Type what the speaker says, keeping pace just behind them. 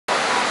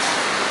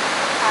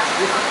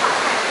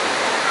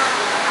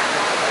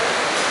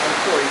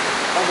sorry,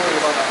 don't worry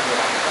about that.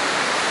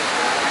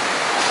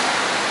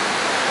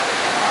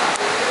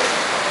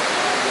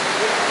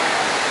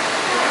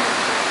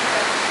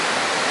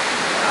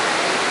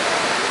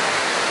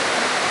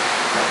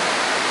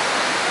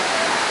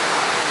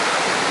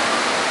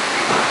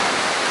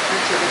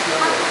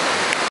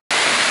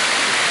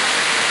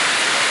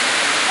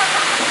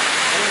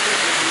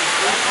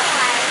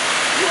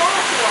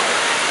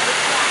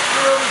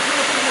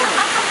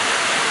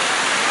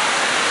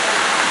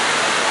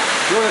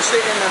 You want to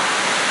sit in the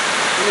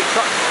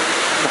truck?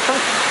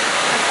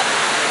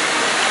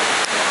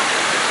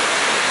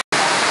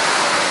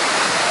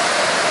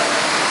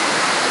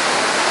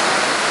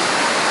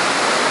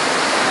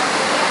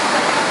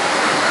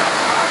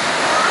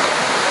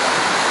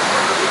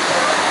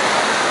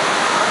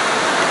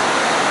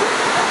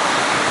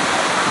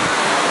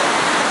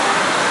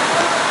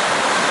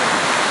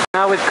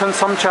 Now with Khun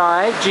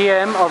Somchai,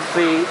 GM of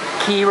the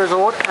Kee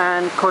Resort,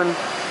 and Khun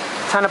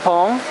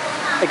Tanapong,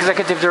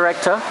 Executive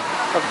Director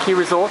of Kee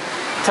Resort.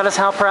 Tell us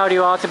how proud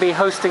you are to be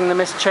hosting the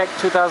Miss Czech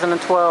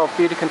 2012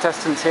 beauty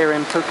contestants here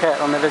in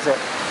Phuket on the visit.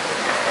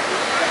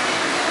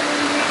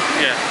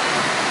 Yeah.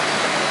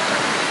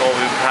 So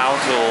we're proud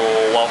to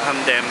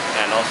welcome them,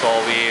 and also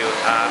we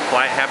are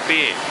quite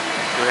happy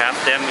to have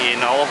them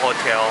in our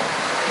hotel,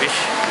 which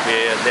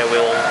they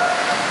will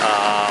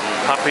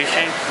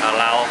publishing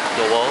around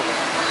the world.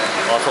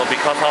 Also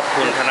because of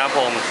Khun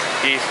Tanapong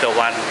is the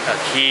one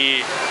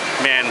key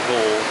man who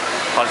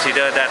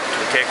considered that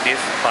to take this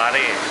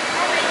party.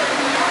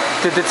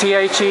 Did the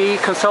THE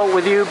consult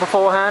with you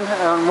beforehand?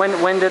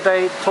 When did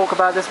they talk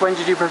about this? When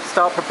did you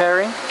start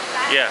preparing?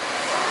 Yeah,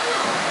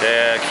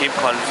 they keep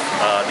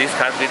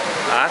discuss with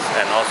us,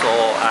 and also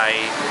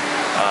I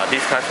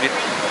discussed with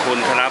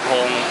Khun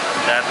Tanapong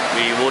that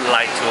we would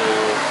like to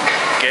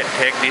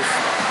take this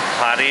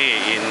party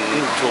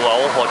into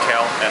our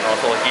hotel, and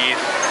also he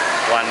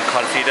one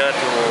consider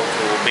to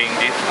bring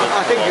this book.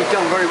 I think you've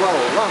done very well.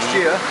 Last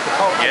year,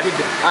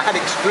 I had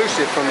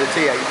exclusive from the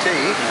TAT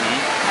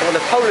for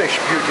the Polish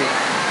beauty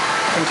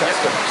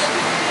contestants,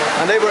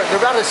 and they were at the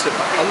Radisson,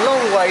 a long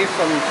way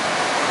from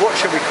what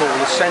should we call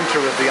the centre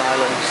of the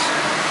island's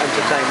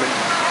entertainment.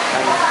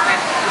 And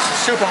it's a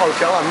super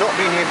hotel. I've not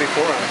been here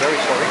before. I'm very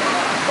sorry,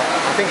 but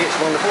I think it's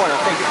wonderful, and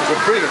I think it was a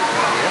brilliant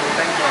idea.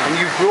 And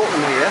you've brought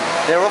them here.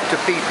 They're off to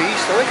PP,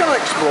 so they're going to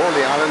explore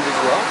the island as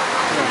well.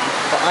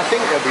 But I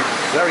think they'll be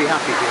very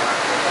happy here.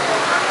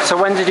 So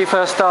when did you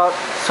first start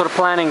sort of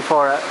planning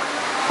for it,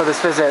 for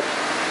this visit?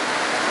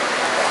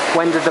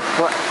 When did the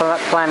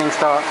planning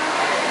start?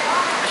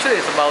 Actually,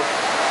 it's about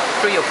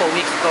 3 or 4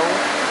 weeks ago.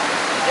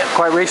 Yep.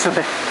 Quite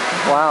recently?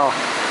 Wow.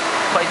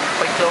 Quite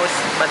close,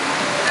 but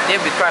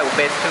yeah, we try our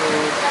best to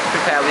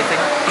prepare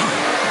everything.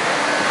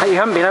 You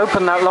haven't been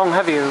open that long,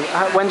 have you?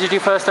 When did you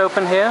first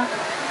open here,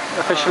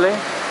 officially?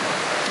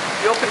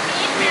 We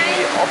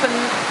opened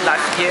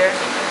last year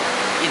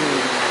in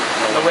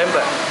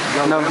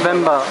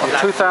November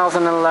of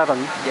 2011.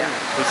 Yeah.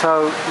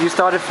 So you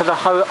started for the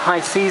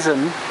high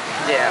season.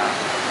 Yeah.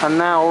 And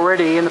now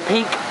already in the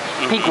peak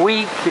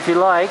week, if you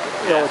like,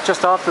 or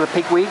just after the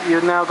peak week,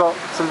 you've now got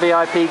some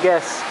VIP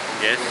guests.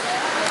 Yes.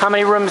 How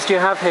many rooms do you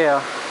have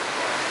here?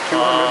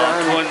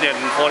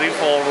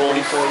 244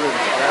 rooms.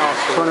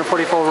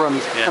 244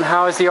 rooms. Yeah. And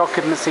how is the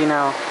occupancy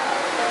now?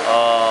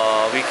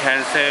 We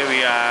can say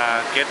we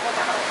are get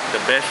the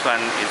best one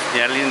is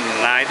nearly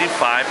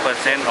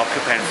 95%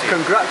 occupancy.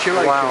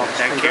 Congratulations. Wow.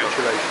 Thank you.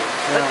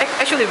 Yeah.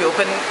 Actually, we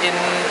opened in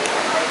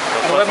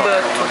November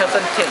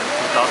 2010.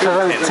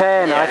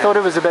 2010. Yeah. I thought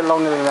it was a bit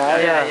longer than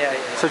that. Yeah.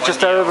 So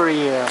just over a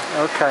year.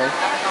 Okay.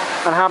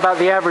 And how about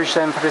the average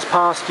then for this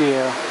past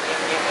year?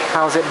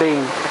 How's it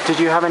been? Did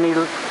you have any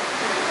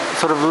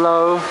sort of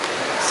low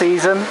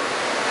season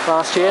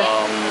last year?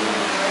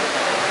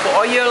 For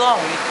all year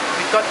long,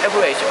 we got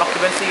average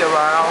occupancy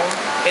around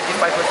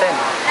 85%.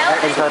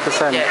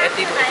 85%? Yeah,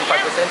 80 to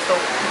 85%. So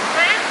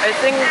I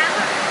think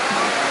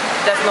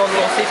there's no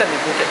low season in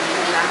Phuket,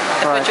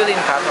 especially in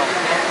Patong.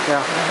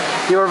 Yeah.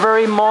 You're a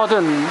very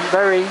modern,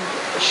 very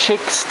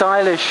chic,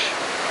 stylish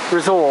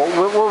resort.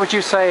 What would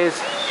you say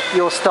is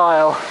your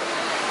style?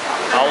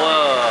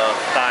 Our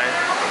style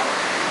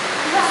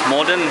is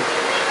modern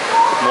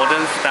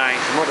style.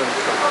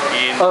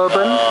 In,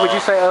 Urban? Would you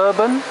say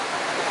urban?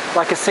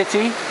 Like a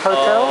city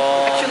hotel?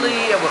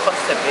 Actually, our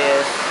concept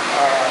is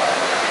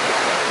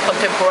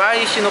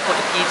contemporary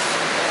Sino-Portuguese.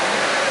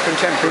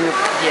 Contemporary?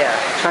 Yeah.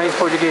 Chinese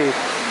Portuguese?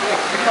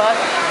 Because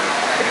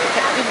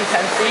if you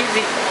can see,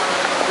 we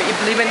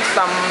implement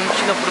some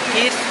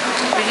Sino-Portuguese,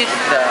 which is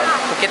the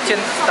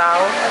Phuketian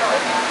style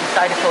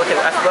inside the hotel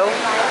as well.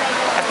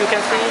 As you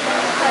can see,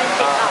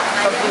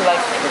 something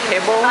like the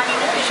table,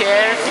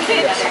 chairs,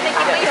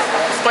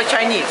 it's quite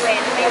Chinese.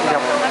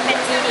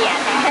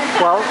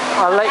 Well,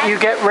 I'll let you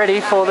get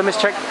ready for the Miss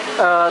Czech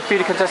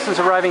beauty contestants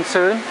arriving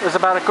soon. There's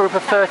about a group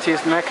of 30,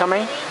 isn't there,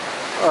 coming?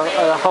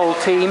 A whole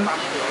team.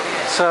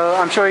 So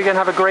I'm sure you're going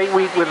to have a great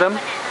week with them.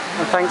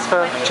 And thanks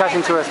for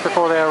chatting to us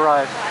before they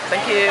arrive.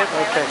 Thank you.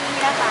 Okay.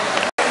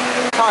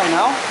 Hi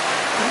now.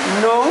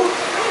 No.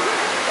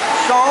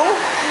 So.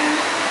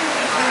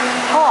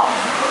 Hot.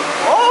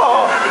 Oh.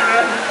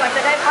 ก่อนจ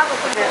ะได้ภาพของ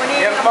คุณโมนี่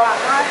ลำบาก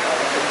มาก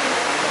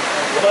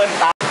เบิ้ล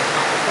ตา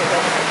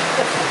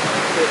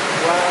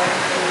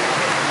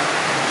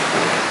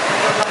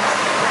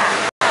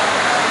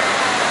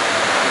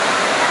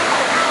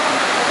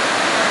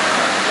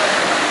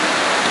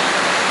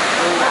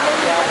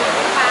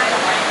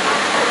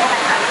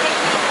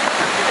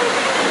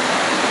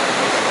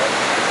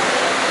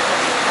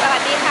สวั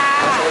สดีค่ะ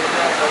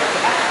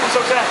สุ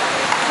ขสันต์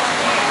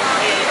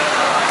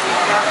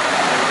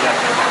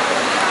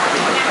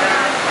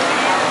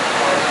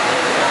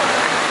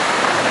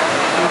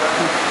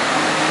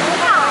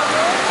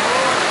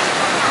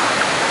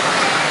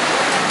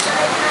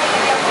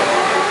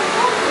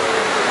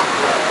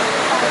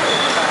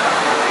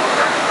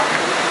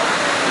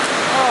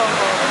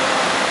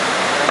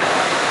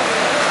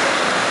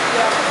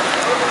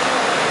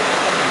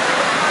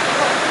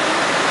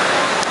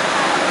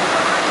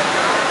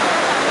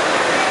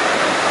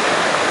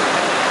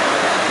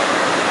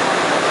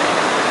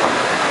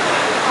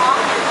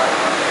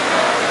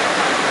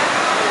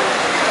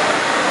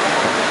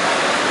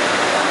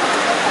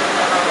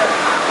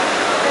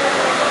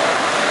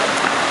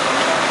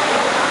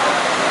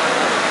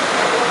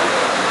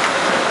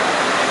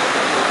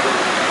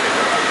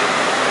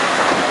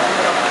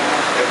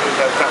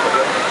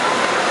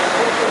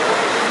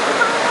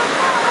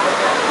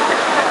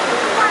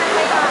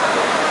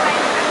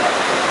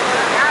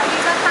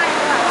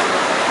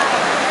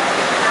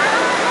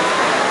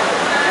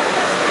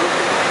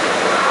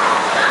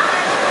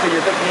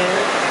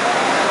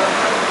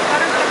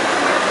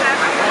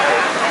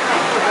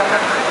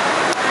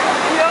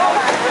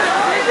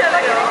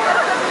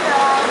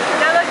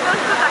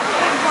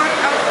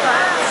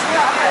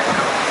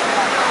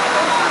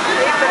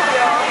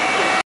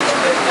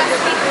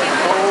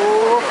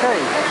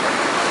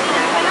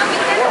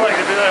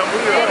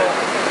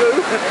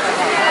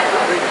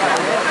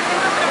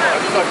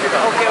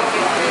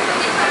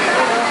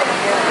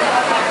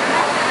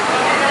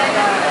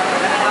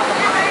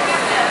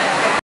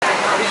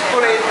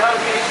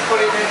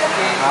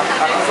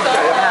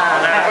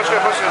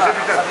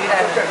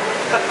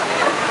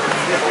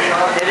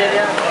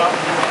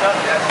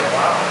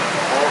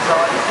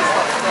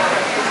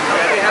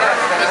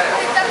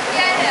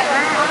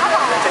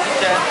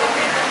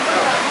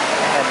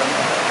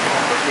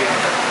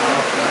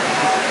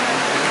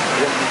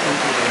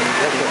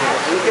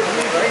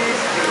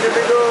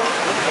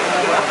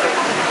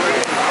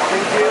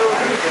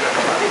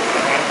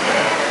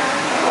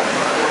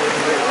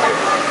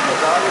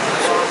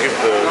Give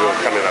the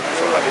camera to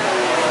somebody.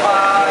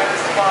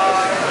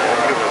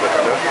 Give the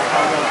camera.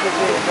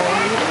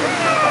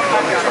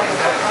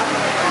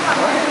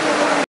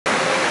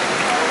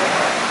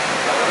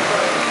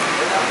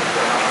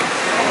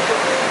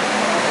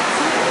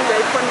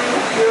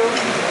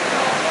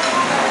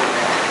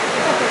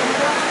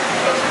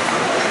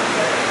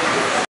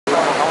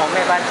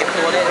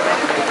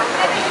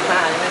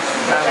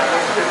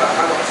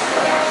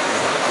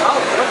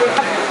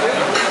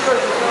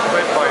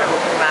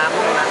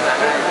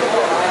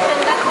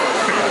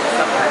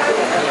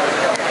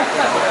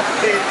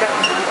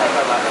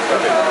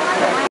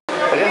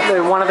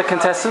 One of the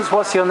contestants,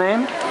 what's your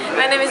name?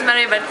 My name is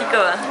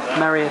Bartikova.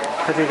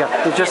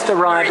 Patong. You just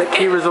arrived at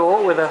Kee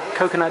Resort with a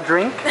coconut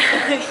drink.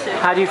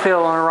 How do you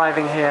feel on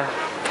arriving here?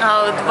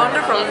 Oh, it's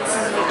wonderful.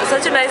 It's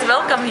such a nice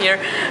welcome here.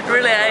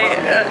 Really,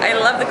 I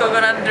love the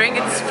coconut drink.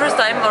 It's first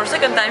time or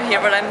second time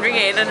here, but I'm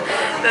drinking it, and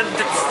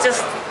it's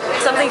just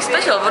something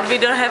special, but we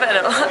don't have it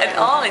at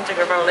all in Czech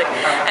Republic.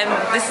 And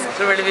this is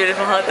a really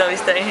beautiful hotel we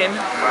stay in.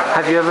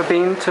 Have you ever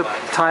been to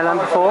Thailand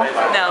before?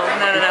 No.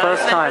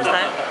 First time.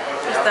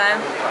 First time.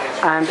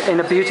 And in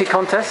a beauty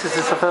contest, is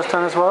this the first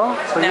time as well?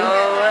 No,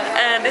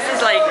 this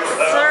is like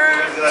third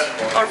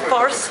or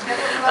fourth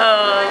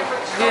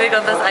beauty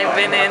contest I've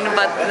been in,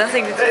 but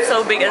nothing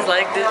so big as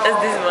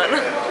this one.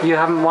 You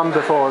haven't won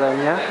before then,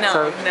 yeah? No.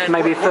 So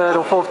maybe third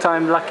or fourth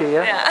time lucky,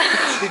 yeah? Yeah.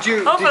 Did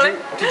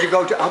you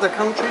go to other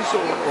countries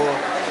or?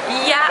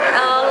 Yeah,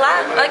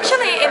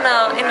 actually in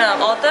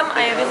autumn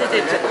I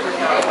visited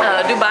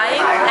Dubai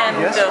and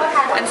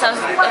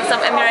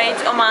some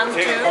Emirates, Oman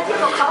too.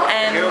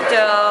 And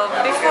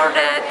before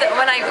that,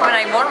 when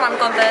I won one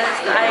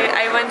contest,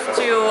 I went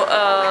to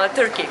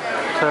Turkey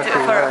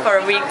for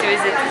a week to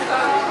visit.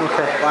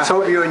 Okay. I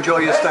hope you enjoy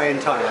your stay in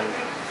Thailand.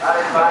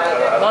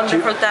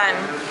 Wonderful time.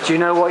 Do you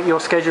know what your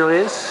schedule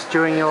is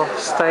during your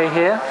stay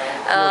here?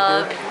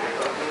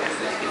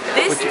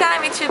 This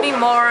time it should be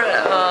more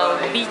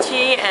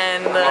beachy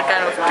and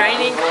kind of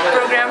training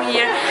program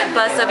here.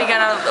 Plus we're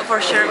gonna for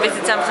sure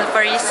visit some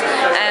safaris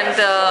and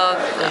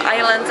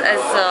islands as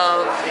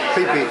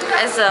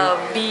a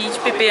beach,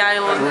 Pipi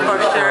Island for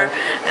sure,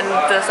 and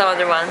some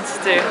other ones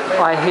too.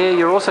 I hear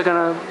you're also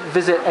going to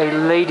visit a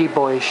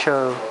ladyboy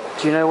show.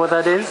 Do you know what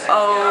that is?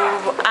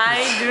 Oh,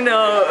 I do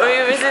know.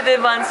 We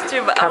visited once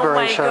too, but Cabaret oh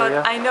my show, god,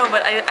 yeah? I know,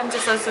 but I'm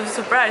just so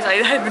surprised.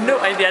 I have no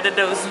idea that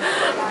those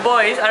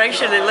boys are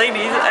actually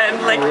ladies,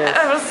 and like Yes.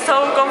 I was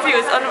so confused.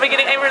 because on the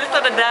beginning I really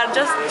thought that they're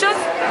just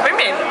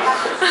women.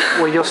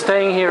 Well, you're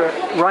staying here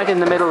right in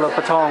the middle of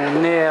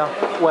Patong, near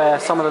where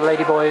some of the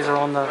ladyboys are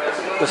on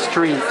the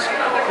street.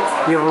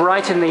 You're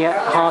right in the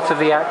heart of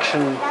the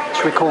action,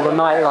 which we call the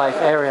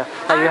nightlife area.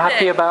 Are you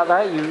happy about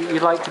that? You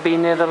like to be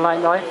near the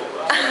nightlife?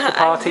 The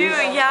parties?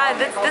 I do, yeah,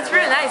 that's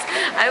really nice.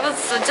 I was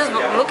just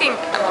looking,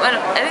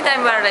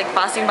 anytime we're like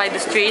passing by the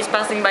streets,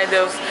 passing by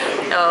those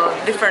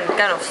different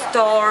kind of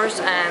stores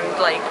and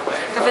like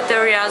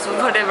cafeterias or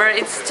whatever,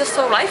 it's just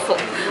so lively.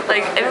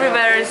 Like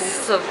everywhere is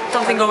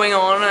something going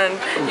on and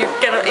you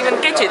cannot even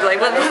catch it, like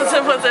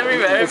what's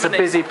everywhere. It's a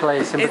busy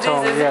place in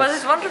Patong, yes. But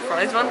it's wonderful,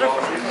 it's wonderful.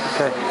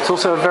 Okay, it's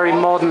also a very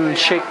modern,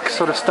 chic,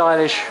 sort of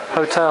stylish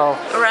hotel.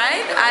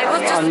 Right? I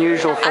was just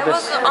unusual for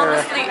this I was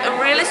honestly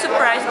really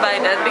surprised by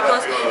that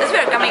because as we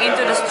are coming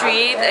into the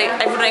street,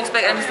 I wouldn't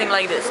expect anything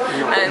like this.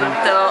 And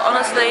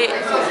honestly,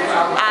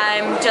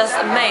 I'm just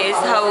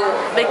amazed how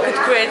they could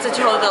create such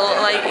a hotel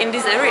like in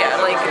this area.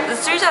 Like the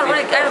streets are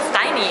really kind of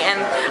tiny,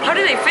 and how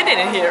did they fit it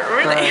in here?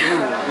 Really?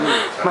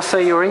 Must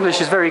say your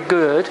English is very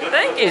good.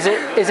 Thank you.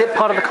 Is it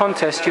part of the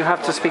contest? You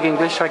have to speak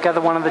English. I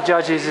gather one of the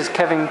judges is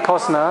Kevin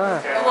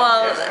Costner.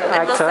 Well,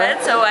 it was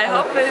said, so I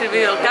hope it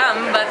will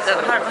come, but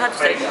hard to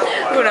say.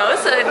 Who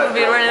knows? It would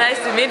be really nice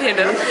to meet him.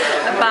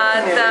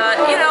 But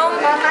you know,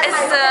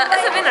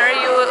 as a winner,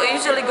 you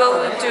usually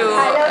go to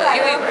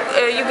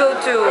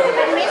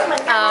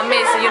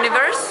Miss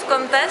Universe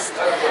contest.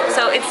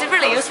 So it's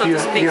really useful to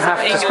speak English. You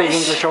have to speak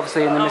English,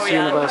 obviously, in the Miss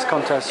Universe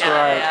contest,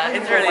 right? Yeah,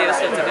 it's really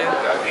useful to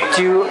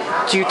do.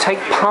 Do you take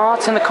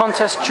part in the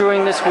contest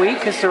during this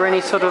week? Is there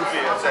any sort of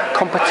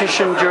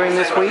competition during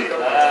this week?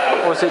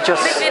 Or is it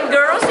just between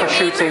girls, you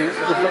shooting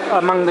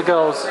among the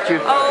girls? Do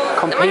you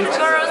compete? With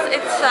girls,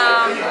 it's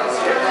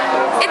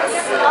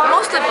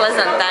mostly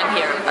pleasant time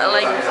here.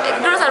 Like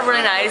girls are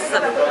really nice,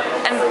 and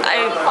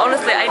I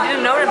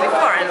didn't know them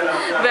before, and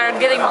we are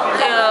getting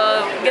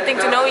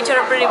to know each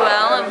other pretty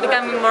well and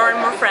becoming more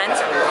and more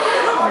friends.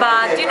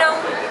 But you know,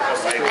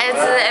 it's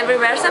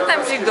everywhere.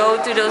 Sometimes you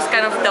go to those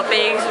kind of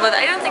topics, but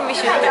I don't think we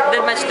should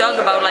that much talk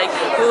about like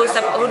who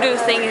do you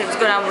think is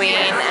gonna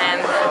win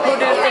and who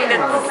do you think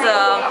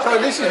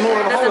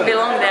doesn't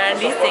belong there and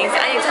these things.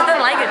 I just don't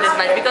like it that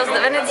much because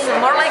when it's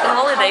more like a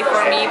holiday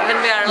for me,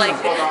 when we are like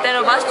 10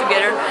 of us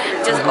together,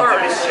 or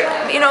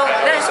you know,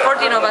 there's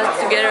 14 of us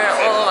together,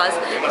 all of us,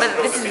 but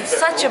this is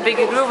such a big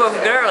group of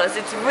girls.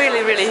 It's really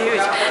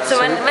huge. So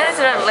when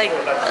it's like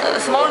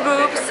small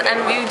groups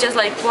and we just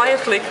like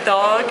quietly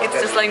talk,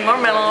 it's just like more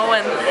mellow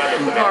and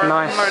more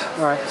nice.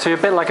 Right. So you're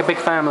a bit like a big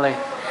family.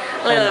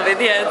 A little bit,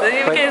 yeah.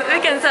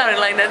 We can sound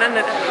it like that, and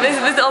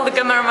with all the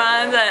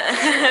cameramans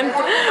and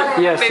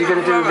yes, you're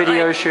going to do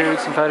video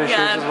shoots and photo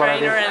shoots as well.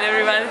 And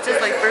everyone, it's just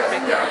like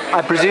perfect.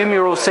 I presume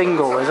you're all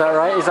single, is that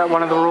right? Is that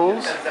one of the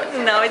rules?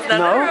 No, it's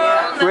not a rule.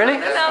 No, really?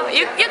 No,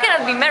 you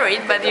cannot be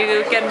married, but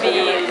you can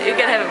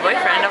have a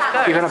boyfriend, of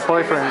course. You can have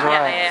boyfriends,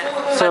 right?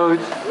 Yeah. So,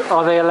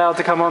 are they allowed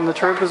to come on the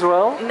trip as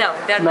well? No,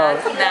 they're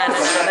not.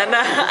 No.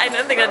 I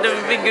don't think that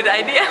would be a good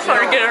idea for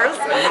girls.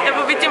 It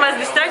would be too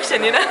much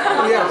distraction, you know.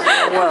 Yes.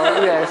 Well.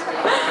 Yes,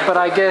 but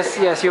I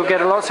guess you'll get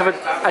lots of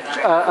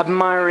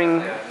admiring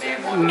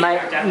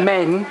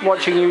men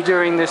watching you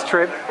during this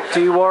trip.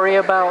 Do you worry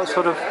about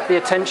sort of the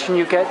attention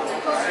you get?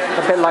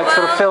 A bit like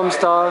sort of film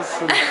stars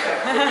and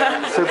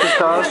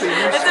superstars.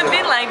 It's a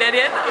bit like that,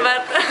 yeah.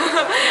 But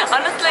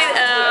honestly,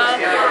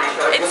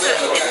 it's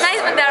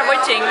nice when they're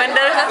watching. When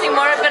there's nothing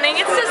more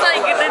happening, it's just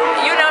like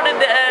you know that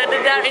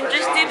they're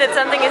interested that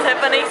something is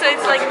happening. So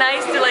it's like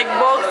nice to like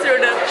walk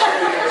through the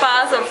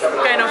path of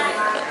kind of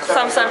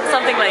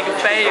something like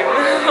fame.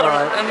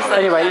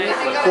 Anyway,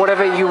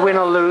 whatever you win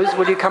or lose,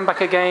 will you come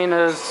back again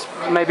as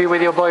maybe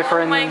with your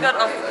boyfriend? Oh my God,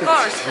 of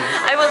course.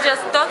 I was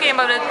just talking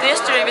about it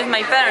yesterday with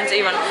my parents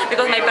even,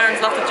 because my parents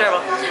love to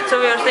travel.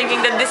 So we were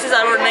thinking that this is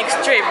our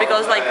next trip,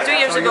 because like 2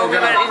 years ago we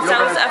were in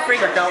South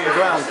Africa.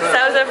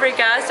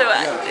 So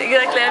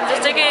exactly, I'm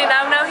just taking it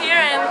down now here,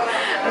 and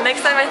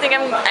next time I think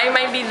I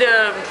might be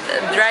the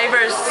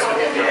driver's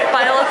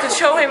pilot to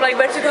show him like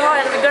where to go,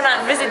 and we're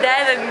gonna visit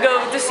that and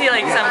go to see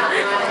like some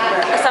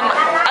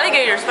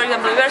alligators, for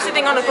example. We were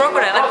sitting on a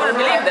crocodile. I couldn't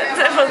believe that.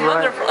 That was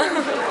wonderful.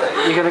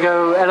 You're gonna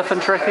go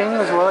elephant trekking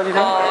as well, do you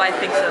think? Oh, I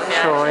think so.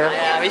 Yeah. Sure, yeah.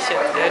 Yeah, we should.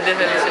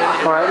 Definitely should.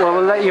 All right. Well,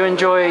 we'll let you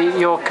enjoy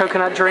your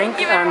coconut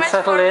drink and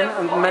settle in.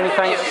 And many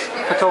thanks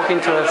for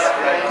talking to us.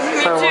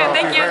 Me too.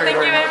 Thank you very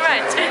much. Okay,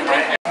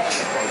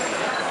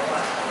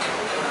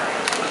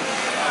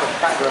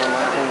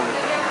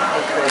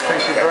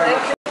 thank you very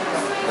much.